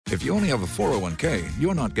If you only have a 401k,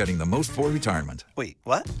 you're not getting the most for retirement. Wait,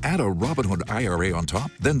 what? Add a Robinhood IRA on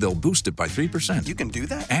top, then they'll boost it by 3%. You can do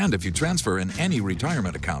that? And if you transfer in any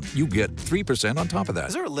retirement account, you get 3% on top of that.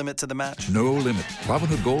 Is there a limit to the match? No limit.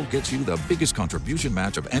 Robinhood Gold gets you the biggest contribution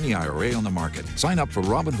match of any IRA on the market. Sign up for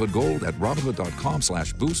Robinhood Gold at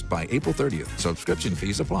Robinhood.com/boost by April 30th. Subscription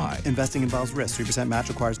fees apply. Investing involves risk. 3% match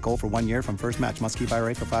requires gold for 1 year from first match. Must keep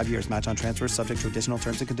IRA for 5 years. Match on transfers subject to additional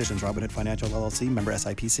terms and conditions. Robinhood Financial LLC, member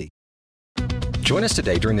SIPC. Join us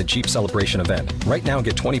today during the Jeep Celebration event. Right now,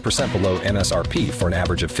 get 20% below MSRP for an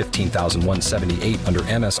average of $15,178 under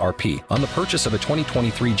MSRP on the purchase of a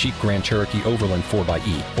 2023 Jeep Grand Cherokee Overland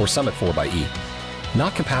 4xE or Summit 4xE.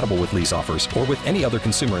 Not compatible with lease offers or with any other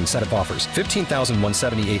consumer incentive offers.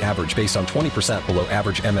 $15,178 average based on 20% below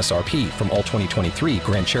average MSRP from all 2023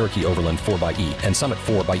 Grand Cherokee Overland 4xE and Summit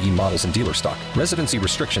 4xE models in dealer stock. Residency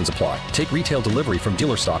restrictions apply. Take retail delivery from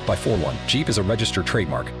dealer stock by 4/1. Jeep is a registered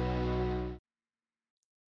trademark.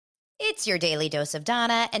 It's your daily dose of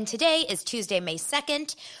Donna, and today is Tuesday, May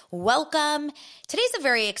 2nd. Welcome. Today's a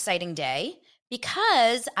very exciting day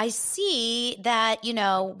because I see that,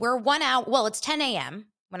 we're 1 hour, well, it's 10 a.m.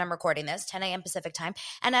 when I'm recording this, 10 a.m. Pacific time,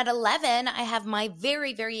 and at 11, I have my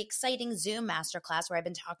very, very exciting Zoom masterclass where I've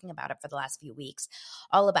been talking about it for the last few weeks,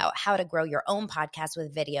 all about how to grow your own podcast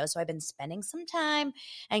with video. So I've been spending some time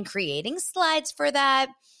and creating slides for that,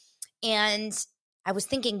 and I was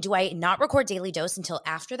thinking, do I not record Daily Dose until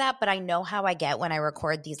after that? But I know how I get when I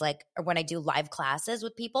record these, or when I do live classes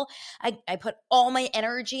with people. I put all my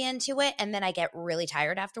energy into it, and then I get really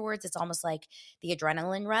tired afterwards. It's almost like the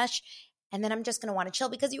adrenaline rush. And then I'm just going to want to chill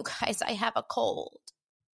because, you guys, I have a cold.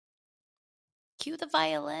 Cue the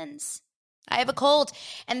violins. I have a cold.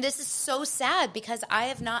 And this is so sad because I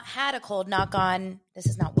have not had a cold, knock on, this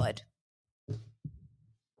is not wood.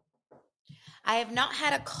 I have not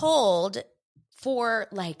had a cold for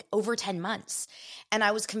over 10 months. And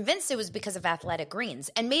I was convinced it was because of Athletic Greens.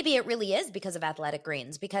 And maybe it really is because of Athletic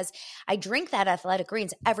Greens, because I drink that Athletic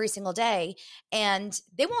Greens every single day, and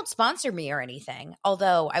they won't sponsor me or anything.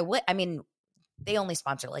 Although they only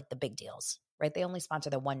sponsor the big deals, right? They only sponsor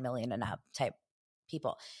the 1 million and up type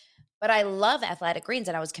people. But I love Athletic Greens,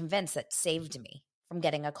 and I was convinced that saved me from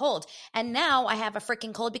getting a cold. And now I have a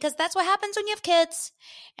freaking cold because that's what happens when you have kids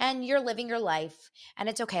and you're living your life, and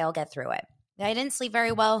it's okay. I'll get through it. I didn't sleep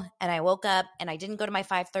very well, and I woke up, and I didn't go to my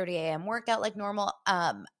 5:30 a.m. workout like normal.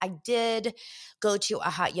 I did go to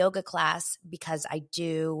a hot yoga class because I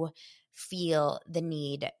do feel the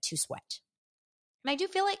need to sweat, and I do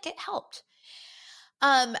feel like it helped.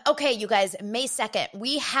 Okay, you guys, May 2nd,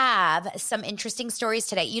 we have some interesting stories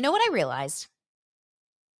today. You know what I realized?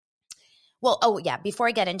 Well, before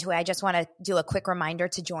I get into it, I just want to do a quick reminder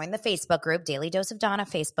to join the Facebook group, Daily Dose of Donna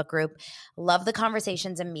Facebook group. Love the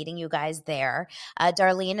conversations and meeting you guys there.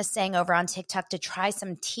 Darlene is saying over on TikTok to try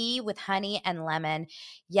some tea with honey and lemon.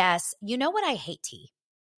 Yes, you know what? I hate tea.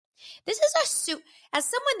 This is as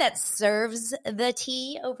someone that serves the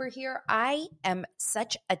tea over here, I am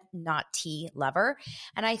such a not tea lover.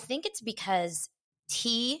 And I think it's because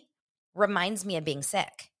tea reminds me of being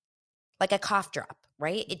sick, like a cough drop.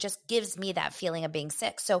 Right? It just gives me that feeling of being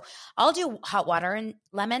sick. So I'll do hot water and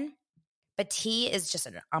lemon, but tea is just,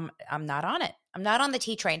 I'm not on it. I'm not on the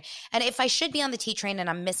tea train. And if I should be on the tea train and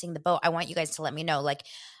I'm missing the boat, I want you guys to let me know.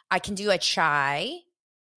 I can do a chai,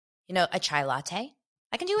 a chai latte.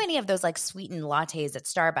 I can do any of those sweetened lattes at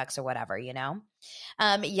Starbucks or whatever,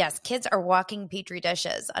 Yes, kids are walking Petri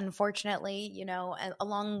dishes, unfortunately,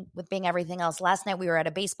 along with being everything else. Last night we were at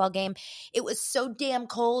a baseball game. It was so damn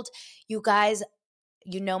cold. You guys,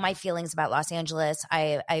 my feelings about Los Angeles.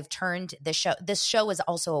 I've turned this show. This show is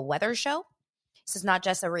also a weather show. This is not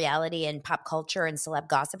just a reality and pop culture and celeb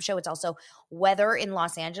gossip show. It's also weather in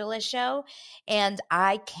Los Angeles show. And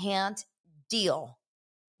I can't deal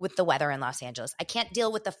with the weather in Los Angeles. I can't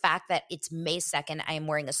deal with the fact that it's May 2nd. I am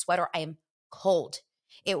wearing a sweater. I am cold.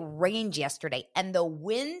 It rained yesterday and the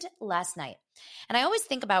wind last night. And I always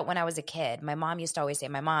think about when I was a kid, my mom used to always say,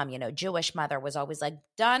 my mom, Jewish mother was always like,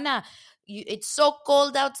 Donna, it's so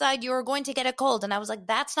cold outside. You're going to get a cold. And I was like,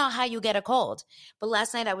 that's not how you get a cold. But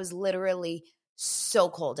last night I was literally so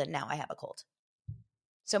cold and now I have a cold.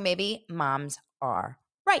 So maybe moms are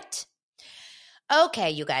right.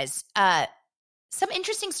 Okay, you guys, some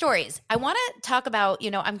interesting stories. I want to talk about,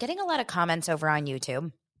 I'm getting a lot of comments over on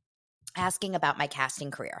YouTube asking about my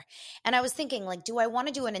casting career. And I was thinking, do I want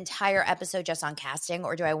to do an entire episode just on casting,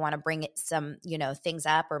 or do I want to bring some, things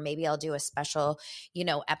up, or maybe I'll do a special,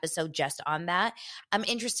 episode just on that? I'm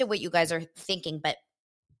interested what you guys are thinking, but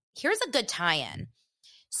here's a good tie-in.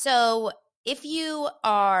 So if you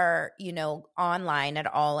are, online at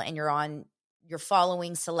all and you're on you're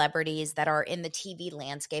following celebrities that are in the TV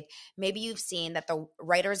landscape, maybe you've seen that the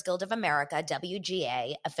Writers Guild of America,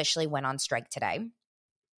 WGA, officially went on strike today.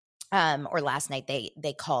 Or last night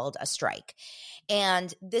they called a strike.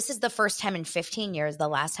 And this is the first time in 15 years. The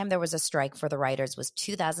last time there was a strike for the writers was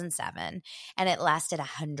 2007, and it lasted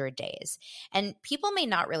 100 days. And people may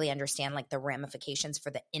not really understand like the ramifications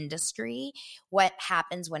for the industry, what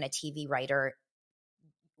happens when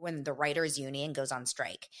when the writers union goes on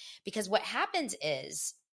strike. Because what happens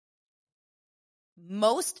is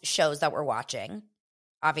most shows that we're watching,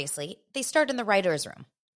 obviously, they start in the writer's room.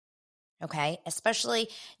 Okay. Especially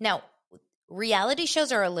now, reality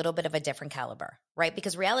shows are a little bit of a different caliber, right?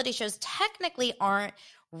 Because reality shows technically aren't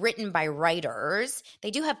written by writers.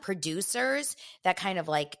 They do have producers that kind of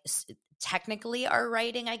like technically are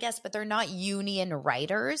writing, I guess, but they're not union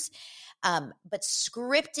writers. But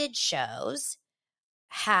scripted shows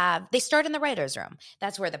they start in the writer's room.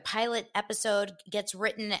 That's where the pilot episode gets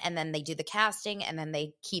written, and then they do the casting, and then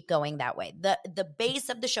they keep going that way. The base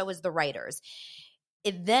of the show is the writers.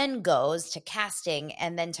 It then goes to casting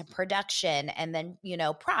and then to production and then,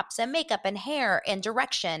 props and makeup and hair and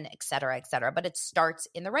direction, et cetera, et cetera. But it starts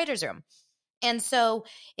in the writer's room. And so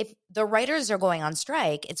if the writers are going on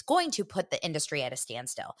strike, it's going to put the industry at a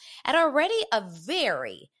standstill at already a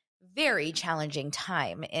very, very challenging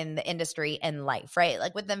time in the industry and life, right?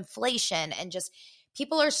 Like with inflation and just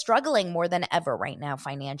people are struggling more than ever right now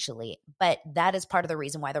financially. But that is part of the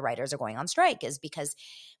reason why the writers are going on strike, is because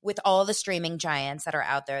with all the streaming giants that are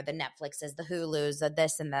out there, the Netflixes, the Hulus, the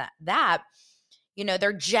this and that,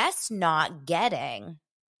 they're just not getting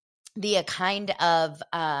the kind of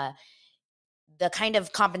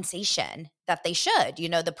compensation that they should.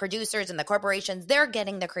 The producers and the corporations, they're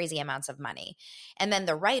getting the crazy amounts of money. And then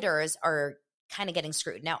the writers are kind of getting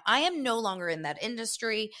screwed. Now, I am no longer in that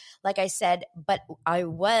industry, like I said, but I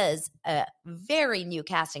was a very new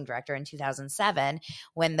casting director in 2007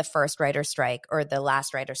 when the first writer strike or the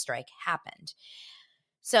last writer strike happened.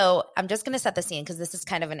 So I'm just going to set the scene because this is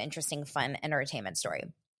kind of an interesting, fun entertainment story.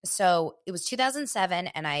 So it was 2007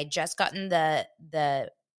 and I had just gotten the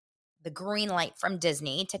green light from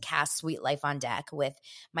Disney to cast Sweet Life on Deck with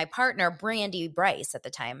my partner, Brandy Bryce at the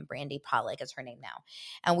time. Brandy Pollock is her name now.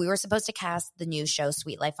 And we were supposed to cast the new show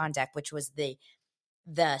Sweet Life on Deck, which was the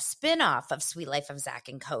spinoff of Sweet Life of Zach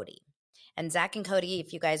and Cody. And Zach and Cody,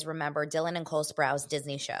 if you guys remember, Dylan and Cole Sprouse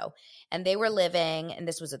Disney show. And they were living, and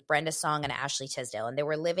this was with Brenda Song and Ashley Tisdale, and they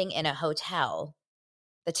were living in a hotel,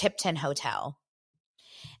 the Tipton Hotel.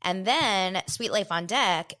 And then Sweet Life on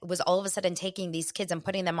Deck was all of a sudden taking these kids and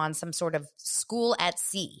putting them on some sort of school at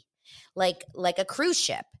sea, like a cruise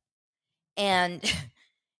ship. And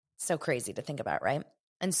so crazy to think about, right?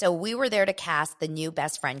 And so we were there to cast the new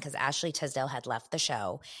best friend because Ashley Tisdale had left the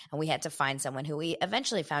show, and we had to find someone who we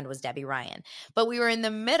eventually found was Debbie Ryan. But we were in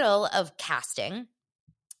the middle of casting,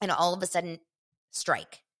 and all of a sudden,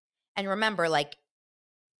 strike. And remember, like,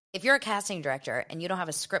 if you're a casting director and you don't have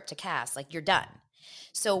a script to cast, like, you're done.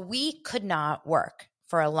 So we could not work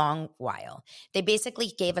for a long while. They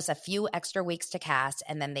basically gave us a few extra weeks to cast,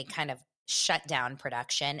 and then they kind of shut down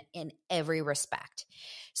production in every respect.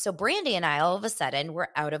 So Brandy and I, all of a sudden, were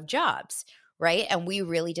out of jobs, right? And we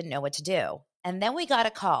really didn't know what to do. And then we got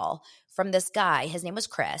a call from this guy. His name was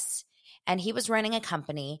Chris, and he was running a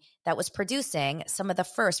company that was producing some of the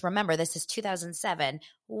first, remember, this is 2007,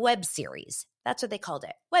 web series. That's what they called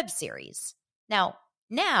it, web series. Now,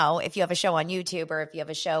 if you have a show on YouTube or if you have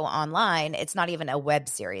a show online, it's not even a web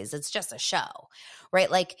series. It's just a show,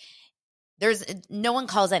 right? Like no one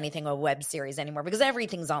calls anything a web series anymore because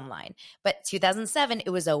everything's online. But 2007, it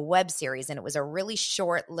was a web series, and it was a really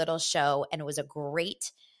short little show, and it was a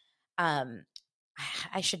great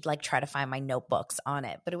I should try to find my notebooks on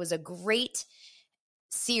it, but it was a great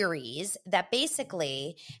series that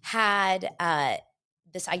basically had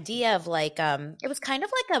this idea of it was kind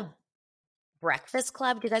of like a Breakfast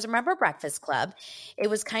Club. Do you guys remember Breakfast Club? It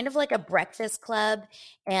was kind of like a Breakfast Club,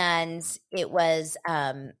 and it was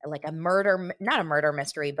like a murder, not a murder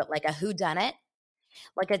mystery, but like a whodunit.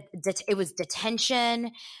 It was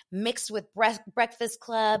detention mixed with Breakfast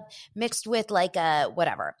Club, mixed with like a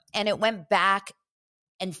whatever. And it went back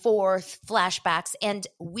and forth, flashbacks. And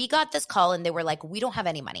we got this call, and they were like, we don't have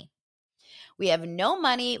any money. We have no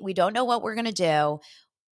money. We don't know what we're going to do.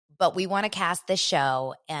 But we want to cast this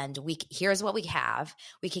show, and here's what we have.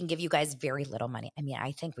 We can give you guys very little money. I mean,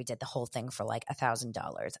 I think we did the whole thing for like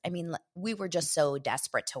 $1,000. I mean, we were just so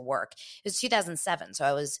desperate to work. It was 2007, so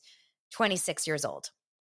I was 26 years old.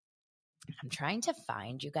 I'm trying to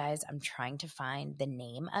find, you guys, I'm trying to find the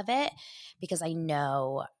name of it because I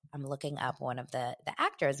know I'm looking up one of the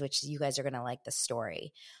actors, which you guys are going to like the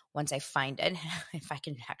story once I find it, if I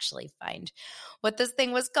can actually find what this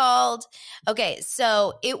thing was called. Okay,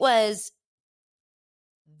 so it was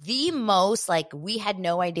the most like we had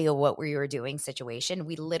no idea what we were doing situation.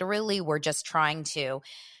 We literally were just trying to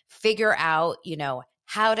figure out, you know,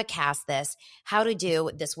 how to cast this, how to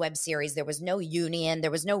do this web series. There was no union,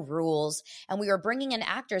 there was no rules, and we were bringing in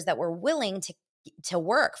actors that were willing to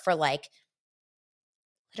work for like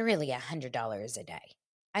literally $100 a day.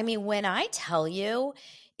 I mean, when I tell you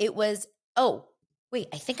it was, oh, wait,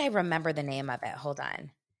 I think I remember the name of it. Hold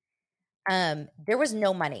on. There was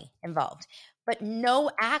no money involved, but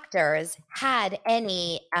no actors had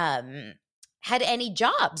any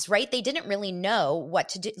jobs, right? They didn't really know what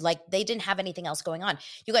to do. Like they didn't have anything else going on.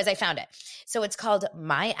 You guys, I found it. So it's called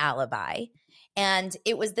My Alibi. And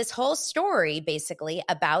it was this whole story basically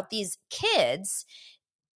about these kids.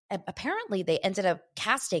 Apparently they ended up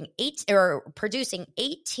producing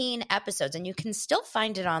 18 episodes, and you can still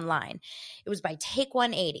find it online. It was by Take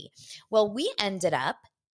 180. Well, we ended up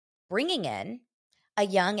bringing in a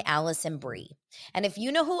young Allison Brie. And if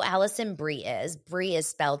you know who Allison Brie is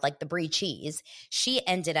spelled like the Brie cheese. She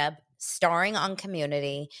ended up starring on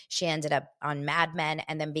Community. She ended up on Mad Men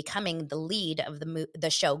and then becoming the lead of the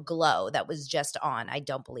show Glow that was just on. I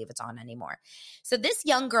don't believe it's on anymore. So this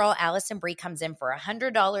young girl, Allison Brie, comes in for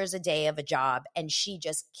 $100 a day of a job, and she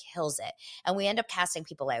just kills it. And we end up casting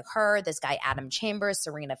people like her, this guy Adam Chambers,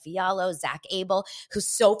 Serena Fiallo, Zach Abel, who's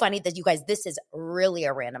so funny that you guys, this is really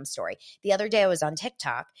a random story. The other day I was on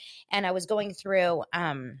TikTok and I was going through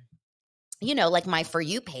you know, like my For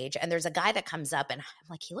You page, and there's a guy that comes up and I'm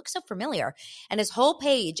like, he looks so familiar. And his whole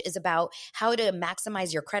page is about how to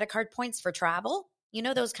maximize your credit card points for travel. You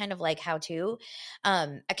know, those kind of like how-to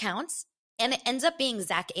accounts. And it ends up being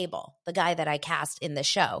Zach Abel, the guy that I cast in the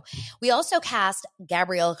show. We also cast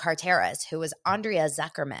Gabrielle Carteras, who was Andrea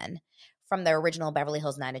Zuckerman from the original Beverly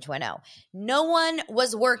Hills 90210. No one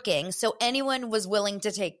was working, so anyone was willing to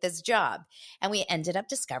take this job. And we ended up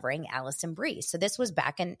discovering Allison Brie. So this was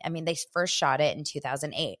back in, I mean, they first shot it in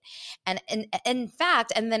 2008. And in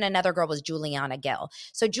fact, and then another girl was Juliana Gill.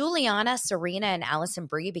 So Juliana, Serena, and Allison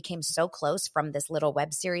Brie became so close from this little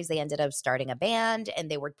web series. They ended up starting a band and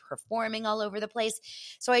they were performing all over the place.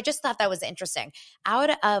 So I just thought that was interesting.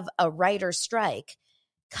 Out of a writer's strike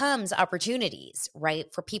comes opportunities, right?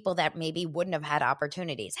 For people that maybe wouldn't have had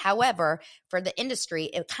opportunities. However, for the industry,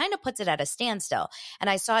 it kind of puts it at a standstill. And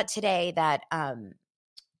I saw it today that,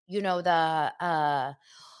 you know,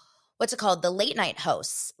 what's it called? The late night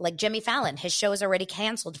hosts, like Jimmy Fallon, his show is already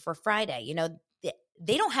canceled for Friday. You know,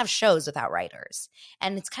 they don't have shows without writers.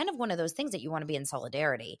 And it's kind of one of those things that you want to be in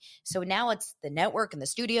solidarity. So now it's the network and the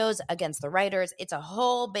studios against the writers. It's a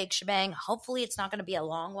whole big shebang. Hopefully it's not going to be a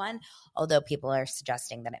long one, although people are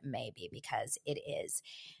suggesting that it may be because it is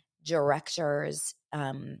directors.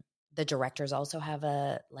 The directors also have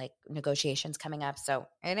negotiations coming up. So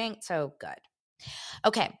it ain't so good.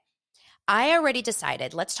 Okay. I already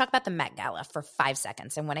decided, let's talk about the Met Gala for 5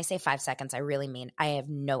 seconds. And when I say 5 seconds, I really mean I have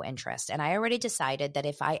no interest. And I already decided that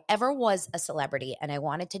if I ever was a celebrity and I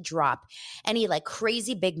wanted to drop any like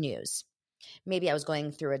crazy big news, maybe I was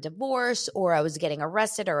going through a divorce or I was getting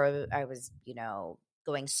arrested or I was, you know,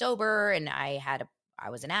 going sober and I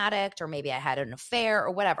was an addict or maybe I had an affair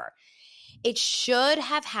or whatever. It should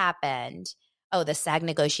have happened. Oh, the SAG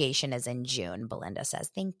negotiation is in June, Belinda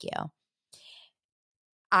says. Thank you.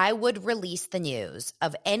 I would release the news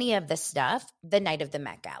of any of this stuff the night of the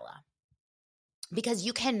Met Gala because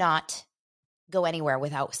you cannot go anywhere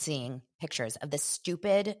without seeing pictures of this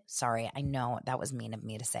stupid, sorry, I know that was mean of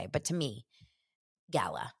me to say, but to me,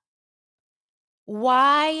 gala.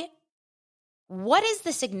 Why? What is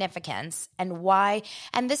the significance and why?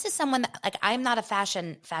 And this is someone that, like, I'm not a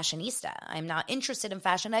fashionista. I'm not interested in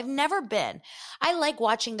fashion. I've never been. I like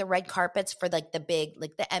watching the red carpets for like the big,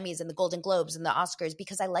 like the Emmys and the Golden Globes and the Oscars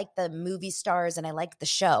because I like the movie stars and I like the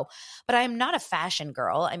show. But I'm not a fashion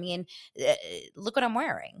girl. I mean, look what I'm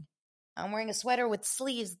wearing. I'm wearing a sweater with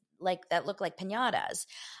sleeves like that look like piñatas.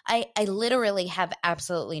 I literally have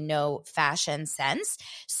absolutely no fashion sense.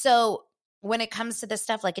 So when it comes to this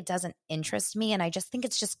stuff, like, it doesn't interest me, and I just think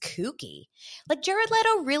it's just kooky. Like, Jared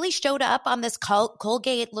Leto really showed up on this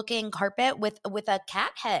Colgate-looking carpet with a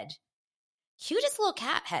cat head. Cutest little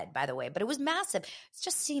cat head, by the way, but it was massive. It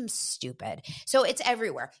just seems stupid. So it's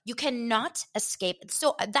everywhere. You cannot escape.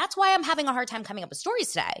 So that's why I'm having a hard time coming up with stories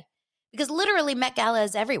today, because literally Met Gala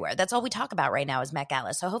is everywhere. That's all we talk about right now is Met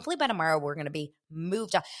Gala. So hopefully by tomorrow we're going to be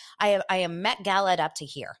moved on. I am Met Gala'd up to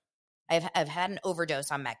here. I've had an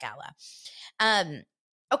overdose on Met Gala.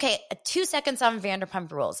 Okay, 2 seconds on Vanderpump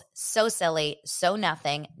Rules. So silly, so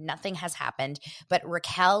nothing. Nothing has happened. But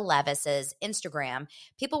Raquel Levis's Instagram,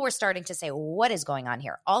 people were starting to say, what is going on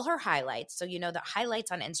here? All her highlights. So, the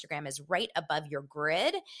highlights on Instagram is right above your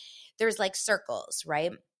grid. There's like circles,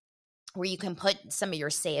 right? Where you can put some of your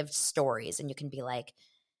saved stories and you can be like,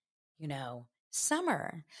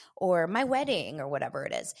 summer or my wedding or whatever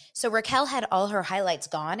it is. So Raquel had all her highlights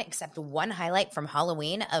gone except one highlight from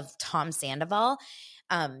Halloween of Tom Sandoval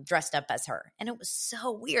dressed up as her. And it was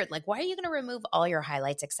so weird. Like, why are you going to remove all your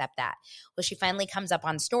highlights except that? Well, she finally comes up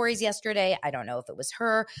on stories yesterday. I don't know if it was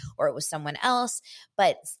her or it was someone else,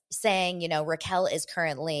 but saying, Raquel is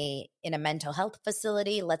currently in a mental health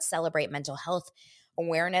facility. Let's celebrate Mental Health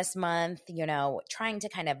Awareness Month, trying to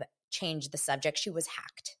kind of change the subject. She was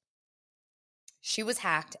hacked.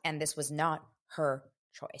 And this was not her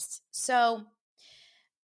choice. So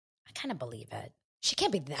I kind of believe it. She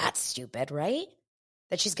can't be that stupid, right?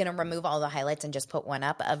 That she's going to remove all the highlights and just put one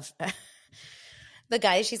up of the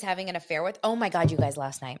guy she's having an affair with. Oh my God, you guys,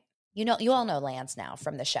 last night. You all know Lance now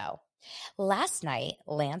from the show. Last night,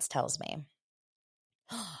 Lance tells me,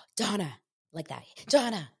 oh, Donna, like that.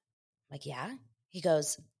 Donna. I'm like, yeah. He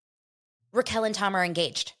goes, Raquel and Tom are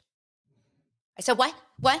engaged. I said, what?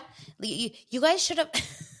 You guys should have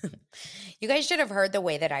you guys should have heard the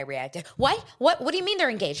way that I reacted. What do you mean they're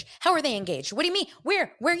engaged? How are they engaged? What do you mean?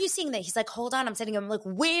 Where are you seeing that? He's like, hold on, I'm sending him. I'm like,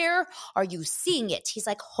 where are you seeing it? He's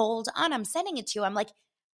like, hold on, I'm sending it to you. I'm like,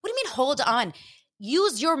 what do you mean hold on?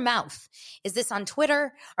 Use your mouth. Is this on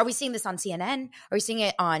Twitter? Are we seeing this on CNN? Are we seeing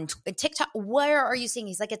it on TikTok? Where are you seeing?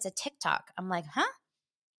 He's like, it's a TikTok. I'm like, huh?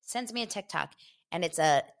 Sends me a TikTok. And it's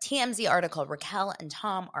a TMZ article. Raquel and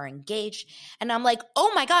Tom are engaged. And I'm like,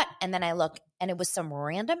 oh my God. And then I look, and it was some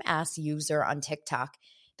random ass user on TikTok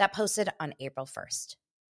that posted on April 1st.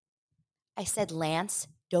 I said, Lance,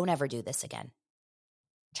 don't ever do this again.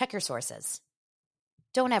 Check your sources.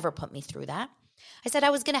 Don't ever put me through that. I said I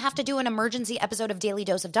was going to have to do an emergency episode of Daily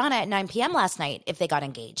Dose of Donna at 9 p.m. last night if they got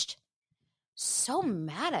engaged. So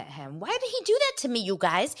mad at him. Why did he do that to me, you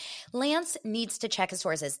guys? Lance needs to check his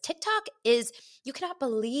sources. TikTok is, you cannot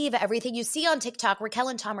believe everything you see on TikTok. Raquel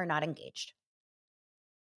and Tom are not engaged.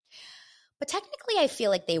 But technically, I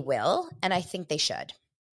feel like they will, and I think they should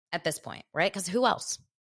at this point, right? Because who else?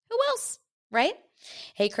 Who else, right?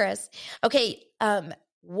 Hey, Chris. Okay,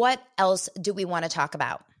 what else do we want to talk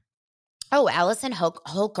about? Oh, Allison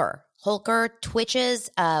Holker. Holker, Twitch's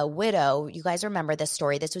widow. You guys remember this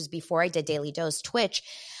story. This was before I did Daily Dose. Twitch,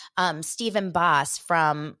 Stephen Boss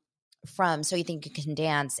from So You Think You Can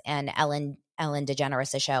Dance and Ellen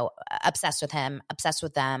DeGeneres' show. Obsessed with him, obsessed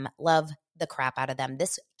with them, love the crap out of them.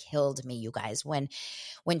 This killed me, you guys, when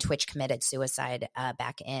Twitch committed suicide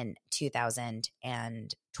back in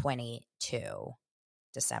 2022,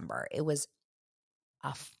 December. It was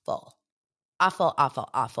awful.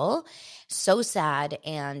 Awful. So sad.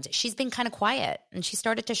 And she's been kind of quiet. And she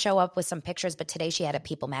started to show up with some pictures. But today she had a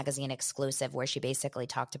People magazine exclusive where she basically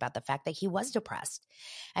talked about the fact that he was depressed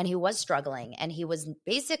and he was struggling. And he was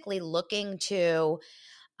basically looking to,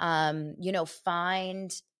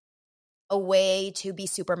 find a way to be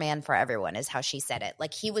Superman for everyone is how she said it.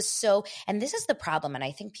 Like he was so, and this is the problem. And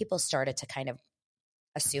I think people started to kind of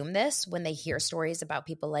assume this when they hear stories about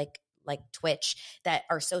people like Twitch that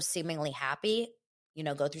are so seemingly happy,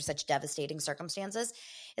 go through such devastating circumstances,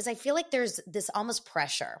 is I feel like there's this almost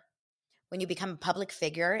pressure when you become a public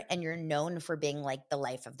figure and you're known for being like the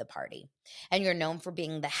life of the party and you're known for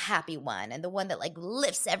being the happy one and the one that like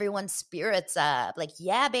lifts everyone's spirits up. Like,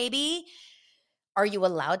 yeah, baby. Are you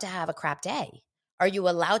allowed to have a crap day? Are you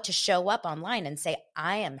allowed to show up online and say,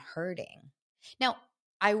 I am hurting? Now,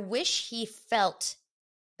 I wish he felt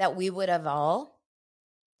that we would have all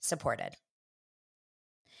supported.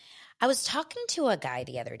 I was talking to a guy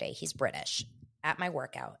the other day, he's British, at my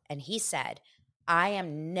workout, and he said, I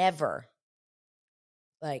am never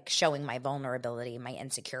like showing my vulnerability, my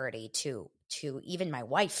insecurity to even my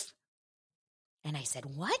wife. And I said,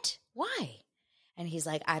 what? Why? And he's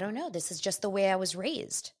like, I don't know. This is just the way I was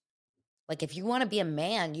raised. Like, if you want to be a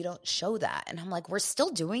man, you don't show that. And I'm like, we're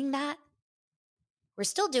still doing that? We're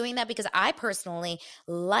still doing that because I personally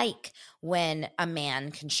like when a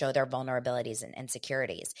man can show their vulnerabilities and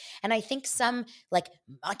insecurities. And I think some like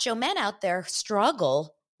macho men out there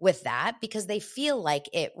struggle with that because they feel like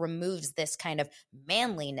it removes this kind of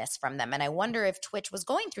manliness from them. And I wonder if Twitch was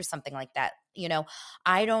going through something like that.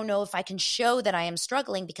 I don't know if I can show that I am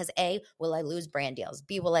struggling because A, will I lose brand deals?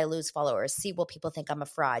 B, will I lose followers? C, will people think I'm a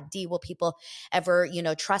fraud? D, will people ever,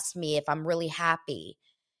 trust me if I'm really happy?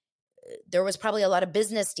 there was probably a lot of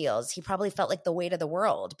business deals. He probably felt like the weight of the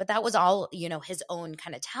world, but that was all, his own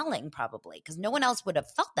kind of telling probably, because no one else would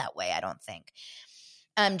have felt that way, I don't think.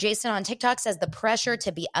 Jason on TikTok says the pressure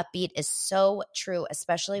to be upbeat is so true,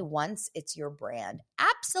 especially once it's your brand.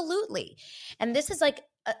 Absolutely. And this is like,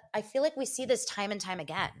 I feel like we see this time and time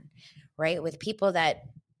again, right? With people that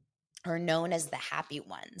are known as the happy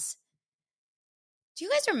ones. Do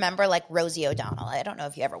you guys remember like Rosie O'Donnell? I don't know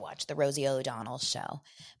if you ever watched the Rosie O'Donnell show,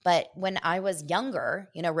 but when I was younger,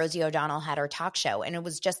 Rosie O'Donnell had her talk show and it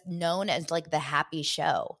was just known as like the happy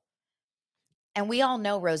show. And we all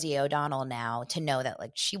know Rosie O'Donnell now to know that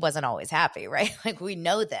like she wasn't always happy, right? Like we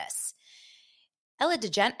know this. Ellen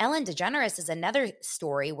DeGeneres is another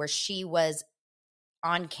story where she was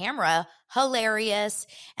on camera hilarious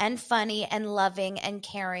and funny and loving and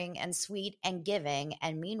caring and sweet and giving.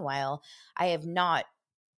 And meanwhile, I've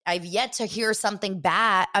yet to hear something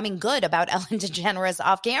good about Ellen DeGeneres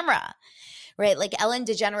off camera. Right? Like Ellen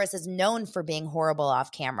DeGeneres is known for being horrible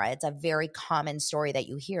off camera. It's a very common story that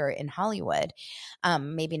you hear in Hollywood,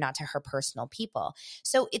 maybe not to her personal people.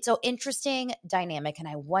 So it's an interesting dynamic. And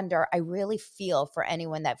I really feel for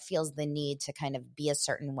anyone that feels the need to kind of be a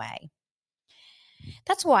certain way.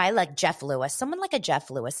 That's why like Jeff Lewis, someone like a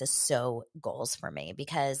Jeff Lewis is so goals for me,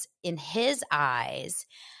 because in his eyes,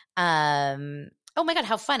 oh my God,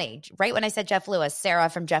 how funny. Right when I said Jeff Lewis, Sarah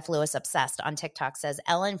from Jeff Lewis Obsessed on TikTok says,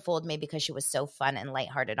 Ellen fooled me because she was so fun and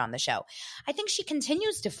lighthearted on the show. I think she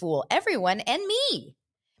continues to fool everyone and me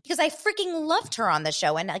because I freaking loved her on the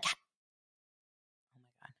show. And like, oh my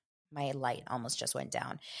God, my light almost just went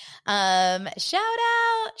down.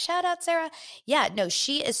 Shout out, Sarah. Yeah, no,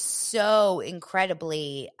 she is so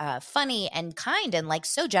incredibly funny and kind and like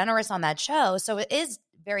so generous on that show. So it is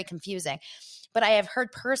very confusing. But I have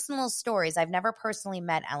heard personal stories. I've never personally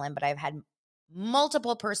met Ellen, but I've had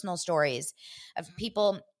multiple personal stories of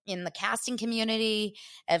people in the casting community,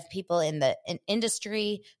 of people in the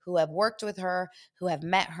industry who have worked with her, who have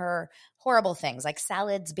met her, horrible things like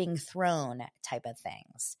salads being thrown type of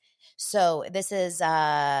things. So this is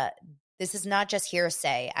not just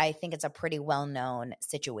hearsay. I think it's a pretty well-known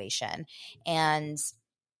situation. And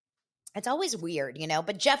it's always weird,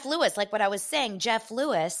 But Jeff Lewis, like what I was saying, Jeff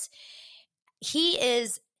Lewis, he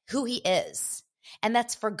is who he is, and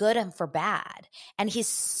that's for good and for bad. And he's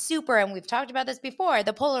super, and we've talked about this before,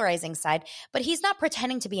 the polarizing side, but he's not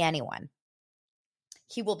pretending to be anyone.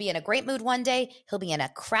 He will be in a great mood one day. He'll be in a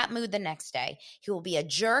crap mood the next day. He will be a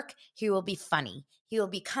jerk. He will be funny. He will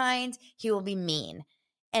be kind. He will be mean.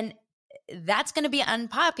 And that's going to be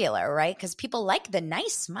unpopular, right? Because people like the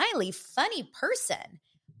nice, smiley, funny person.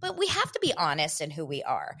 But we have to be honest in who we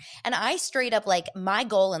are. And I straight up, like, my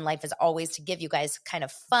goal in life is always to give you guys kind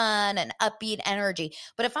of fun and upbeat energy.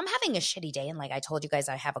 But if I'm having a shitty day, and like I told you guys,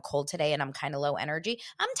 I have a cold today and I'm kind of low energy,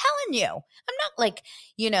 I'm telling you, I'm not like,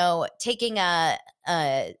 taking a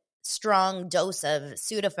strong dose of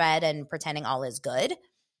Sudafed and pretending all is good.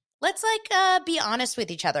 Let's be honest with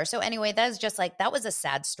each other. So anyway, that was a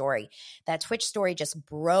sad story. That Twitch story just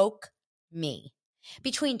broke me.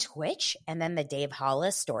 Between Twitch and then the Dave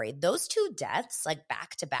Hollis story, those two deaths, like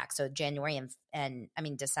back to back, so January and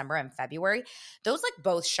December and February, those like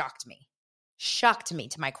both shocked me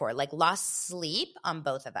to my core, like lost sleep on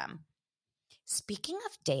both of them. Speaking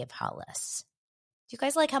of Dave Hollis, do you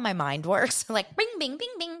guys like how my mind works? Like bing, bing,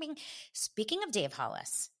 bing, bing, bing. Speaking of Dave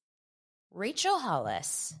Hollis, Rachel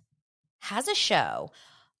Hollis has a show.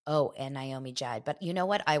 Oh, and Naomi Judd. But you know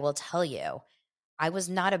what? I will tell you, I was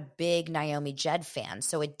not a big Naomi Judd fan,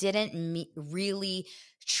 so it didn't really,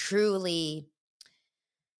 truly,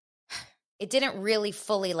 it didn't really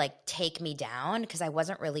fully like take me down because I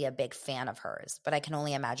wasn't really a big fan of hers. But I can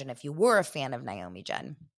only imagine if you were a fan of Naomi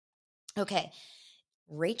Judd. Okay,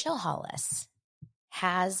 Rachel Hollis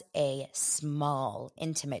has a small,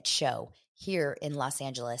 intimate show here in Los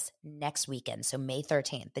Angeles next weekend, so May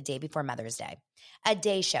 13th, the day before Mother's Day, a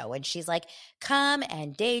day show. And she's like, come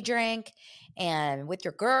and day drink and with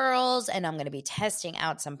your girls, and I'm going to be testing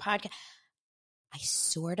out some podcast. I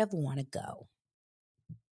sort of want to go.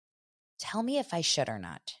 Tell me if I should or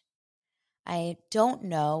not. I don't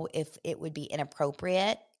know if it would be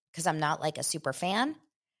inappropriate because I'm not like a super fan,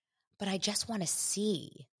 but I just want to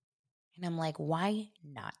see. And I'm like, why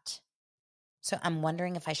not? So I'm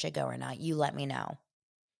wondering if I should go or not. You let me know.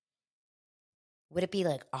 Would it be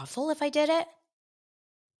like awful if I did it?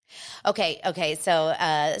 Okay. So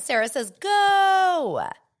Sarah says, go.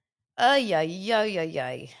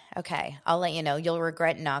 Okay, I'll let you know. You'll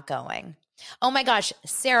regret not going. Oh my gosh,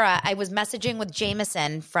 Sarah, I was messaging with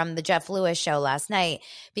Jameson from the Jeff Lewis show last night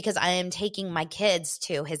because I am taking my kids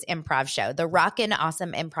to his improv show, the Rockin'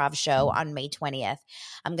 Awesome Improv Show on May 20th.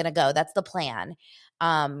 I'm going to go. That's the plan.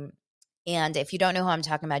 And if you don't know who I'm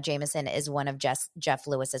talking about, Jameson is one of Jeff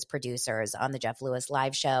Lewis's producers on the Jeff Lewis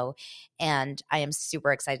live show. And I am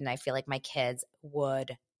super excited, and I feel like my kids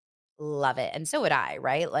would love it. And so would I,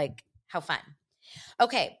 right? Like, how fun.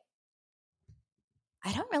 Okay.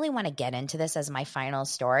 I don't really want to get into this as my final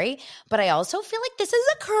story, but I also feel like this is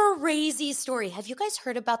a crazy story. Have you guys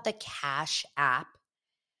heard about the Cash App?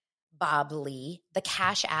 Bob Lee, the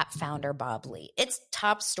Cash App founder, Bob Lee. It's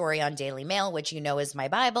top story on Daily Mail, which you know is my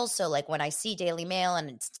Bible. So like when I see Daily Mail and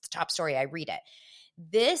it's the top story, I read it.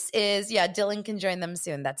 This is, yeah, Dylan can join them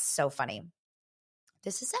soon. That's so funny.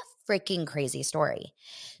 This is a freaking crazy story.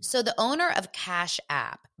 So the owner of Cash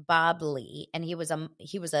App, Bob Lee, and he was an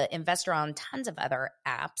investor on tons of other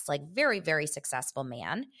apps, like very, very successful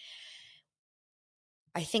man.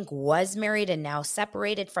 I think was married and now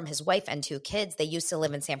separated from his wife and 2 kids. They used to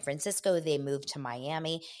live in San Francisco. They moved to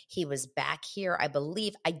Miami. He was back here, I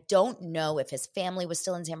believe. I don't know if his family was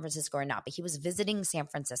still in San Francisco or not, but he was visiting San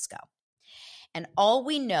Francisco. And all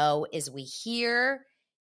we know is we hear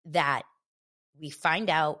that we find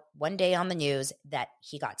out one day on the news that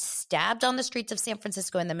he got stabbed on the streets of San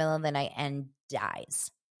Francisco in the middle of the night and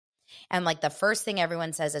dies. And like the first thing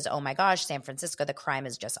everyone says is, oh my gosh, San Francisco, the crime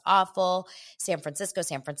is just awful. San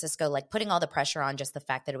Francisco, like putting all the pressure on just the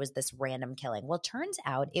fact that it was this random killing. Well, turns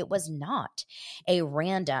out it was not a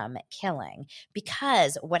random killing,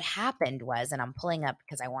 because what happened was, and I'm pulling up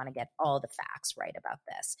because I want to get all the facts right about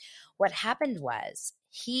this. What happened was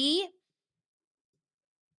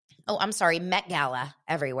Met Gala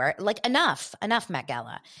everywhere. Like enough Met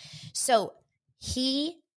Gala. So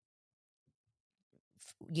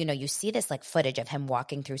you see this like footage of him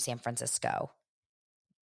walking through San Francisco,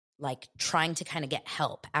 like trying to kind of get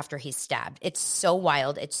help after he's stabbed. It's so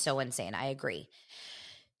wild. It's so insane. I agree.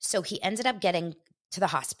 So he ended up getting to the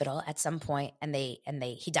hospital at some point, and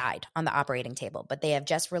he died on the operating table. But the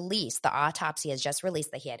autopsy has just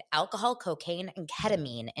released that he had alcohol, cocaine, and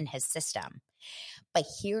ketamine in his system. But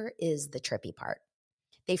here is the trippy part.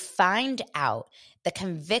 They find out the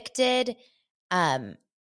convicted, the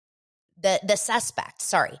suspect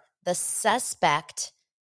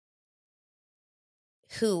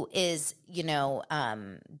who is,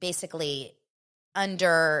 basically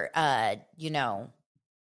under, I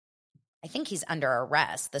think he's under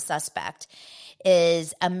arrest. The suspect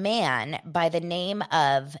is a man by the name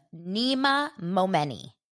of Nima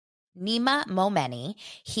Momeni.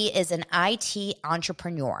 He is an IT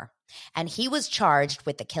entrepreneur, and he was charged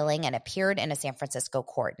with the killing and appeared in a San Francisco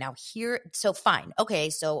court. Now so fine.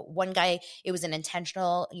 Okay, so one guy, it was an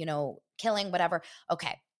intentional, killing, whatever.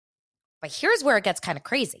 Okay. But here's where it gets kind of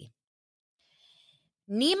crazy.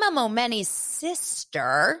 Nima Momeni's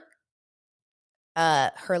sister,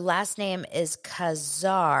 her last name is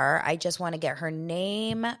Kazar. I just want to get her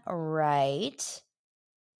name right.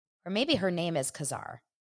 Or maybe her name is Kazar.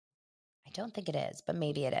 I don't think it is, but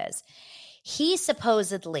maybe it is. He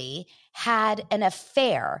supposedly had an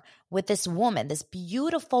affair with this woman, this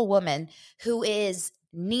beautiful woman who is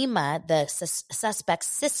Nima, the suspect's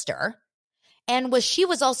sister, and she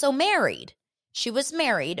was also married. She was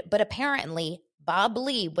married, but apparently Bob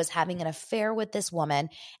Lee was having an affair with this woman,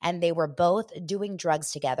 and they were both doing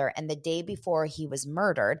drugs together. And the day before he was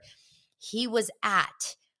murdered, he was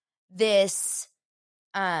at this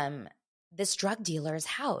drug dealer's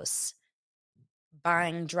house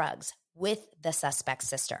buying drugs with the suspect's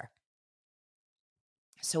sister.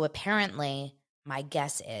 So apparently, my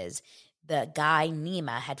guess is the guy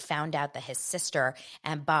Nima had found out that his sister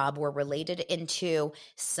and Bob were related into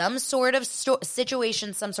some sort of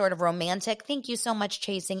situation, some sort of romantic. Thank you so much,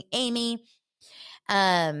 Chasing Amy.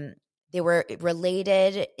 They were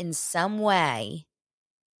related in some way,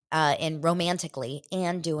 romantically,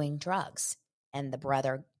 and doing drugs. And the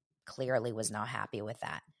brother clearly was not happy with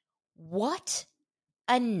that. What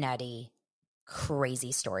a nutty,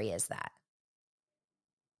 crazy story is that?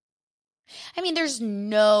 I mean, there's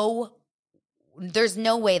no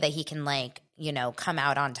way that he can come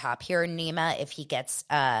out on top here, Nima, if he gets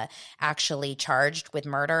actually charged with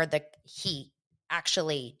murder, that he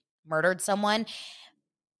actually murdered someone.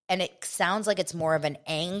 And it sounds like it's more of an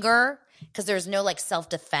anger because there's no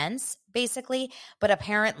self-defense basically. But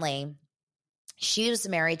apparently she was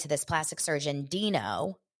married to this plastic surgeon,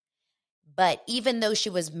 Dino. But even though she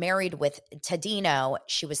was married to Dino,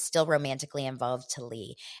 she was still romantically involved to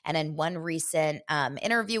Lee. And in one recent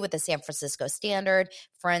interview with the San Francisco Standard,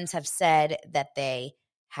 friends have said that they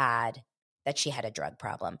had that she had a drug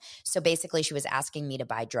problem. So basically she was asking me to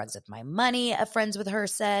buy drugs with my money, a friend with her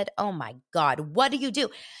said. Oh my God, what do you do?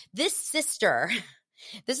 This sister,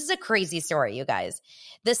 this is a crazy story, you guys.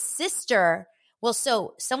 The sister, well,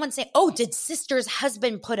 so someone say, oh, did sister's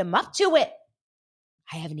husband put him up to it?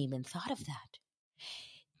 I haven't even thought of that.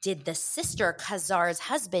 Did the sister, Khazar's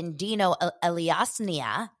husband, Dino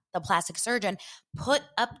Eliasnia, the plastic surgeon, put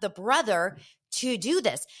up the brother to do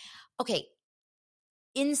this? Okay,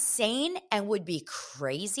 insane and would be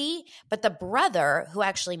crazy, but the brother who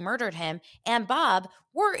actually murdered him and Bob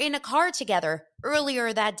were in a car together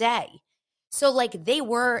earlier that day. So like they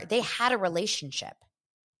had a relationship.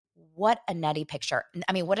 What a nutty picture.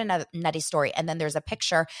 I mean, what a nutty story. And then there's a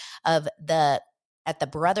picture of at the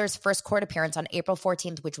brother's first court appearance on April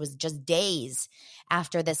 14th, which was just days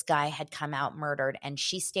after this guy had come out murdered. And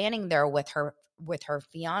she's standing there with her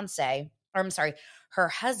fiance, or I'm sorry, her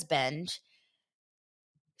husband.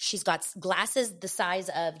 She's got glasses the size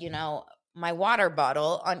of, my water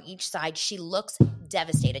bottle on each side. She looks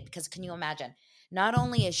devastated because can you imagine? Not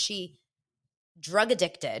only is she drug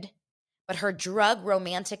addicted, but her drug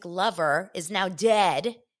romantic lover is now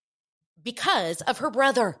dead because of her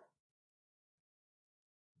brother.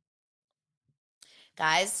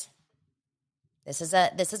 Guys, this is a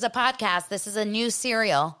podcast. This is a new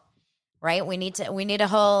serial, right? We need a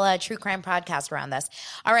whole true crime podcast around this.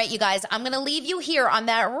 All right, you guys, I'm going to leave you here on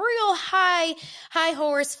that real high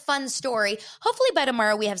horse fun story. Hopefully by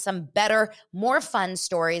tomorrow we have some better, more fun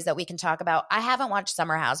stories that we can talk about. I haven't watched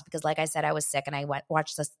Summer House because like I said, I was sick and I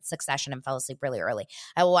watched Succession and fell asleep really early.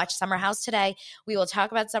 I will watch Summer House today. We will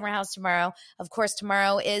talk about Summer House tomorrow. Of course,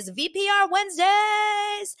 tomorrow is VPR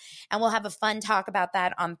Wednesdays and we'll have a fun talk about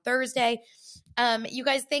that on Thursday. You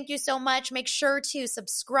guys, thank you so much. Make sure to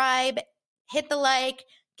subscribe, hit the like,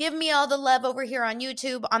 give me all the love over here on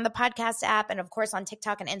YouTube, on the podcast app, and of course on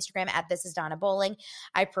TikTok and Instagram at This Is Donna Bowling.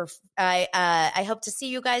 I hope to see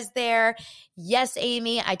you guys there. Yes,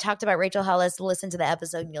 Amy, I talked about Rachel Hollis. Listen to the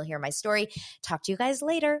episode and you'll hear my story. Talk to you guys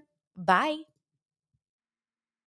later. Bye.